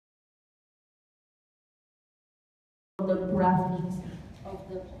the graphics of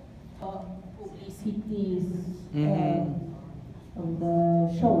the publicities of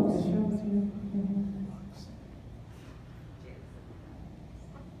the shows.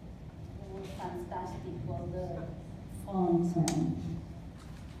 Fantastic, all the fonts and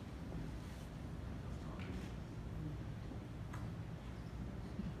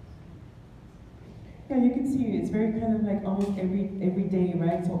yeah, you can see it's very kind of like almost every day,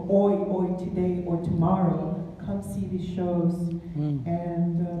 right? So oi today or tomorrow, come see these shows,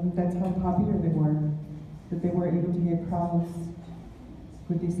 and that's how popular they were. That they were able to get crowds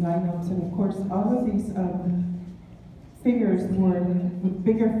with these lineups, and of course all of these figures were with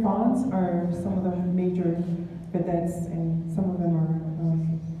bigger fonts are some of the major vedettes, and some of them are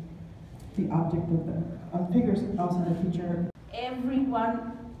the object of the figures also that feature.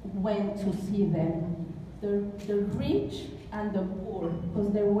 Everyone went to see them, the rich and the poor,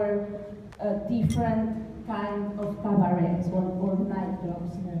 because there were different kind of cabarets or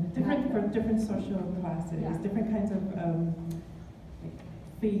nightclubs. Yeah. For different social classes, different kinds of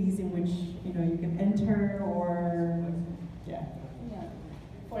fees in which you can enter or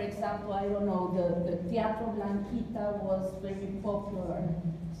For example, I don't know, the Teatro Blanquita was very popular,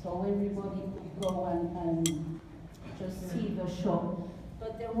 so everybody could go and just see the show.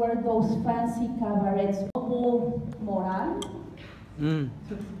 But there were those fancy cabarets, Paul Moral,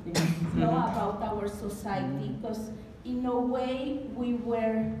 about our society, because in a way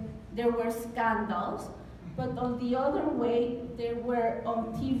there were scandals, but on the other way, they were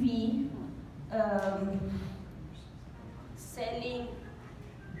on TV selling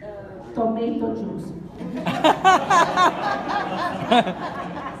tomato juice.